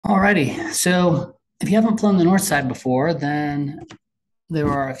Alrighty, so if you haven't flown the north side before, then there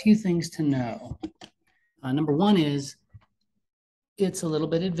are a few things to know. Number one is it's a little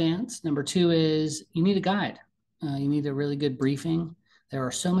bit advanced. Number two is you need a guide. You need a really good briefing. There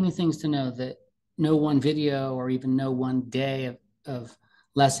are so many things to know that no one video or even no one day of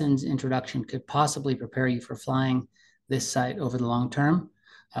lessons introduction could possibly prepare you for flying this site over the long term.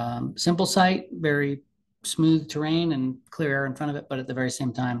 Simple site, very smooth terrain and clear air in front of it, but at the very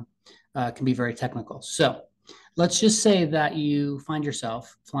same time, can be very technical. So let's just say that you find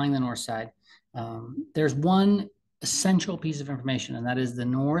yourself flying the north side. There's one essential piece of information, and that is the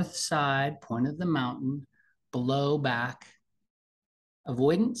north side point of the mountain, blowback,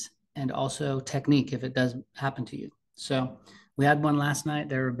 avoidance, and also technique if it does happen to you. So we had one last night.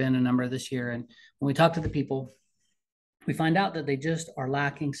 There have been a number this year. And when we talk to the people, we find out that they just are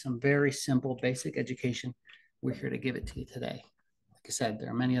lacking some very simple basic education. We're here to give it to you today. Like I said, there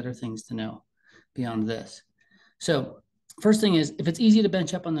are many other things to know beyond this. So first thing is, if it's easy to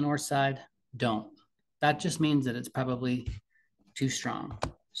bench up on the north side, don't. That just means that it's probably too strong.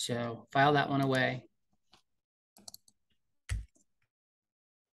 So file that one away.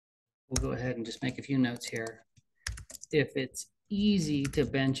 We'll go ahead and just make a few notes here. If it's easy to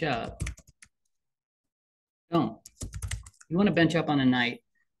bench up, don't. You want to bench up on a night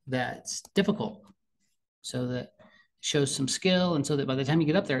that's difficult so that it shows some skill and so that by the time you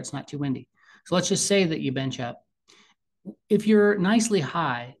get up there, it's not too windy. So let's just say that you bench up. If you're nicely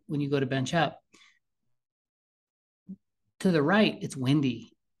high when you go to bench up, to the right, it's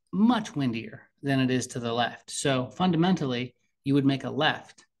windy, much windier than it is to the left. So fundamentally, you would make a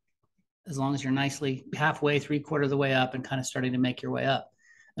left as long as you're nicely halfway, three-quarter of the way up and kind of starting to make your way up.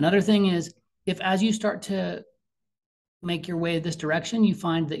 Another thing is, if as you start to make your way this direction, you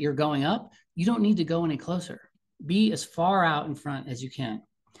find that you're going up, you don't need to go any closer. Be as far out in front as you can.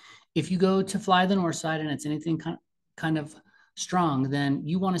 If you go to fly the north side and it's anything kind of strong, then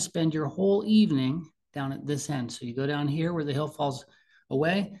you want to spend your whole evening down at this end. So you go down here where the hill falls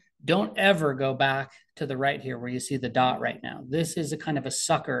away. Don't ever go back to the right here where you see the dot right now. This is a kind of a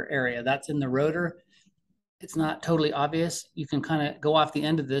sucker area. That's in the rotor. It's not totally obvious. You can kind of go off the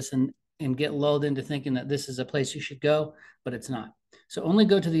end of this and get lulled into thinking that this is a place you should go, but it's not. So only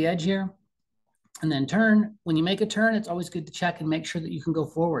go to the edge here and then turn. When you make a turn, it's always good to check and make sure that you can go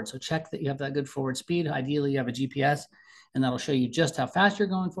forward. So check that you have that good forward speed. Ideally, you have a GPS, and that'll show you just how fast you're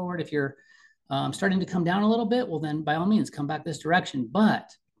going forward. If you're starting to come down a little bit, well, then by all means, come back this direction.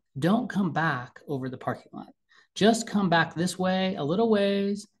 But don't come back over the parking lot. Just come back this way a little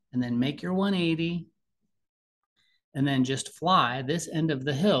ways and then make your 180 and then just fly this end of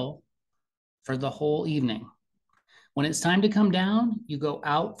the hill for the whole evening. When it's time to come down, you go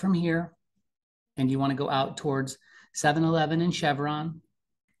out from here and you want to go out towards 7-Eleven and Chevron.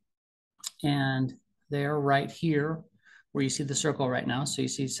 And they're right here where you see the circle right now. So you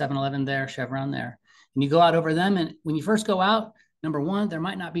see 7-Eleven there, Chevron there. And you go out over them. And when you first go out, number one, there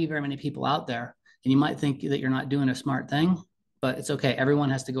might not be very many people out there. And you might think that you're not doing a smart thing, but it's okay. Everyone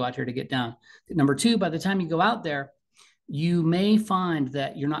has to go out here to get down. Number two, by the time you go out there, you may find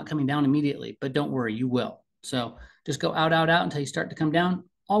that you're not coming down immediately, but don't worry, you will. So just go out until you start to come down.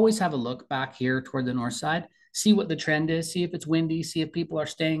 Always have a look back here toward the north side. See what the trend is. See if it's windy. See if people are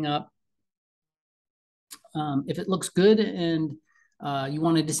staying up. If it looks good and you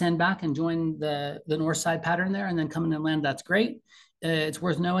want to descend back and join the north side pattern there and then come in and land, that's great. It's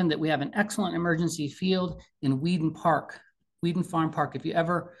worth knowing that we have an excellent emergency field in Wheadon Park, Wheadon Farm Park. If you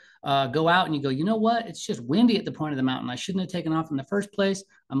ever go out and you go, you know what, it's just windy at the point of the mountain. I shouldn't have taken off in the first place.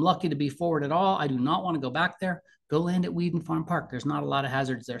 I'm lucky to be forward at all. I do not want to go back there. Go land at Wheadon Farm Park. There's not a lot of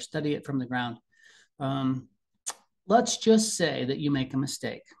hazards there. Study it from the ground. Let's just say that you make a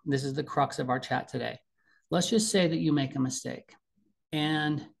mistake. This is the crux of our chat today. Let's just say that you make a mistake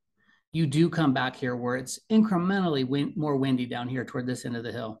and you do come back here where it's incrementally more windy down here toward this end of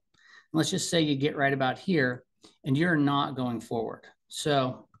the hill. And let's just say you get right about here and you're not going forward.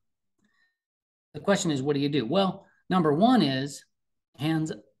 So the question is, what do you do? Well, number one is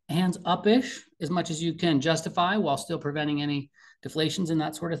hands up-ish as much as you can justify while still preventing any deflations and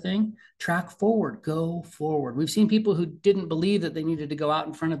that sort of thing. Track forward, go forward. We've seen people who didn't believe that they needed to go out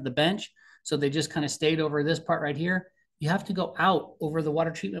in front of the bench, so they just kind of stayed over this part right here. You have to go out over the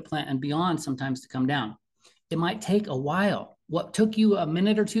water treatment plant and beyond sometimes to come down. It might take a while. What took you a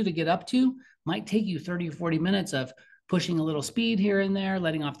minute or two to get up to might take you 30 or 40 minutes of pushing a little speed here and there,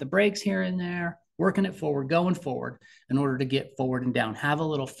 letting off the brakes here and there, working it forward, going forward in order to get forward and down. Have a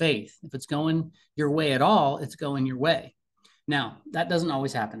little faith. If it's going your way at all, it's going your way. Now, that doesn't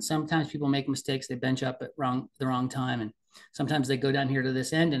always happen. Sometimes people make mistakes. They bench up at the wrong time and Sometimes they go down here to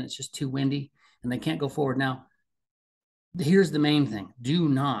this end and it's just too windy and they can't go forward. Now, here's the main thing. Do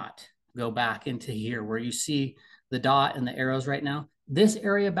not go back into here where you see the dot and the arrows right now. This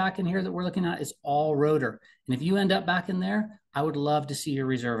area back in here that we're looking at is all rotor. And if you end up back in there, I would love to see your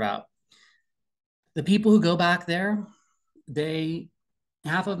reserve out. The people who go back there,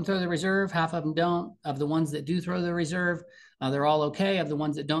 half of them throw the reserve, half of them don't. Of the ones that do throw the reserve, they're all okay. Of the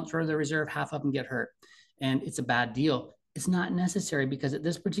ones that don't throw the reserve, half of them get hurt. And it's a bad deal. It's not necessary because at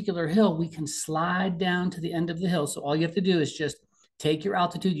this particular hill, we can slide down to the end of the hill. So all you have to do is just take your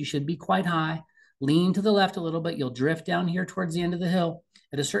altitude. You should be quite high. Lean to the left a little bit. You'll drift down here towards the end of the hill.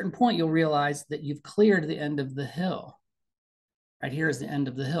 At a certain point, you'll realize that you've cleared the end of the hill. Right here is the end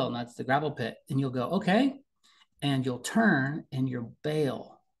of the hill, and that's the gravel pit. And you'll go, okay. And you'll turn and you'll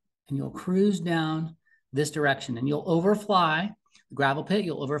bail. And you'll cruise down this direction. And you'll overfly the gravel pit.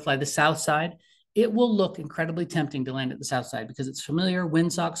 You'll overfly the south side. It will look incredibly tempting to land at the south side because it's familiar.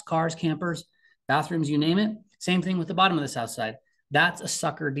 Windsocks, cars, campers, bathrooms, you name it. Same thing with the bottom of the south side. That's a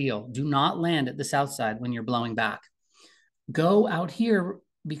sucker deal. Do not land at the south side when you're blowing back. Go out here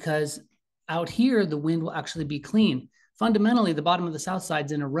because out here, the wind will actually be clean. Fundamentally, the bottom of the south side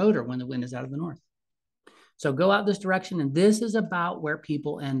is in a rotor when the wind is out of the north. So go out this direction, and this is about where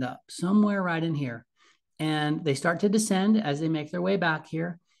people end up, somewhere right in here. And they start to descend as they make their way back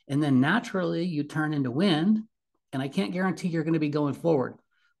here. And then naturally, you turn into wind. And I can't guarantee you're going to be going forward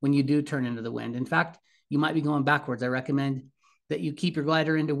when you do turn into the wind. In fact, you might be going backwards. I recommend that you keep your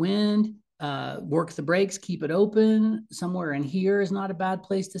glider into wind, work the brakes, keep it open. Somewhere in here is not a bad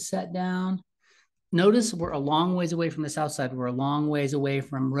place to set down. Notice we're a long ways away from the south side. We're a long ways away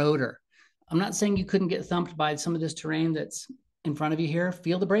from rotor. I'm not saying you couldn't get thumped by some of this terrain that's in front of you here.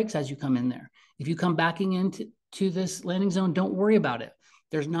 Feel the brakes as you come in there. If you come backing into this landing zone, don't worry about it.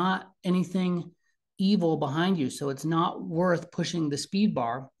 There's not anything evil behind you, so it's not worth pushing the speed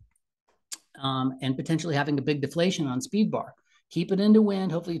bar and potentially having a big deflation on speed bar. Keep it into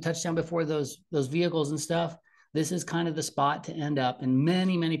wind. Hopefully you touch down before those vehicles and stuff. This is kind of the spot to end up, and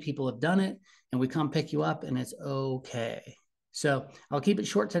many, many people have done it, and we come pick you up, and it's okay. So I'll keep it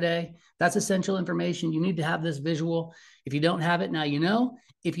short today. That's essential information. You need to have this visual. If you don't have it, now you know.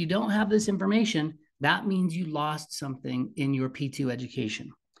 If you don't have this information, that means you lost something in your P2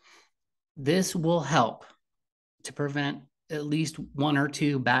 education. This will help to prevent at least one or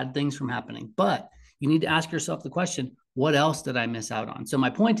two bad things from happening. But you need to ask yourself the question, what else did I miss out on? So my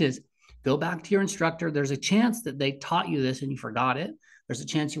point is, go back to your instructor. There's a chance that they taught you this and you forgot it. There's a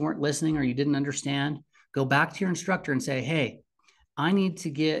chance you weren't listening or you didn't understand. Go back to your instructor and say, hey, I need to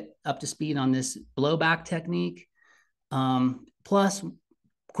get up to speed on this blowback technique. Plus,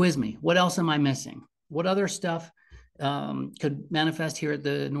 quiz me. What else am I missing? What other stuff could manifest here at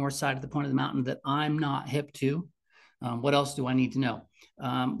the north side of the point of the mountain that I'm not hip to? What else do I need to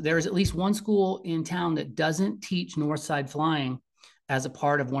know? There is at least one school in town that doesn't teach north side flying as a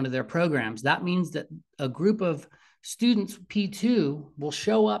part of one of their programs. That means that a group of students, P2, will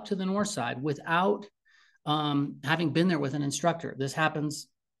show up to the north side without having been there with an instructor. This happens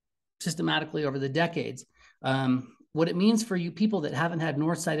systematically over the decades. What it means for you people that haven't had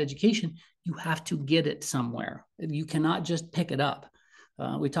north side education, you have to get it somewhere. You cannot just pick it up.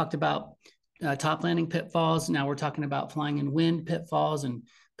 We talked about top landing pitfalls. Now we're talking about flying in wind pitfalls and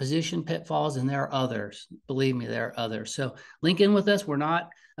position pitfalls, and there are others. Believe me, there are others. So link in with us. We're not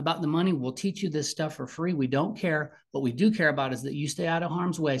about the money. We'll teach you this stuff for free. We don't care. What we do care about is that you stay out of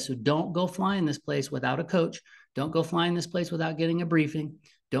harm's way. So don't go flying this place without a coach. Don't go flying this place without getting a briefing.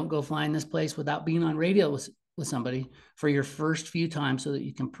 Don't go flying this place without being on radio with somebody for your first few times so that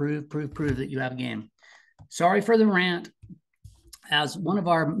you can prove that you have game. Sorry for the rant. As one of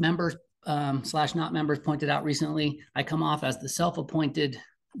our members / not members pointed out recently, I come off as the self-appointed,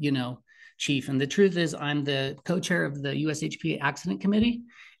 chief. And the truth is I'm the co-chair of the USHPA accident committee.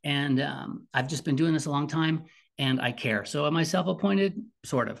 And I've just been doing this a long time and I care. So am I self-appointed?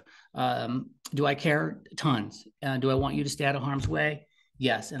 Sort of. Do I care? Tons. Do I want you to stay out of harm's way?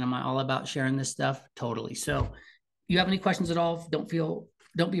 Yes. And am I all about sharing this stuff? Totally. So you have any questions at all? Don't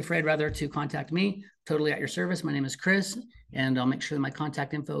be afraid rather to contact me. Totally at your service. My name is Chris, and I'll make sure that my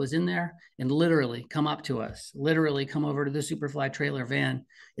contact info is in there. And literally come up to us, literally come over to the Superfly trailer van,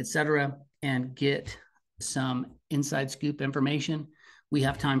 etc., and get some inside scoop information. We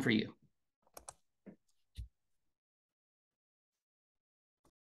have time for you.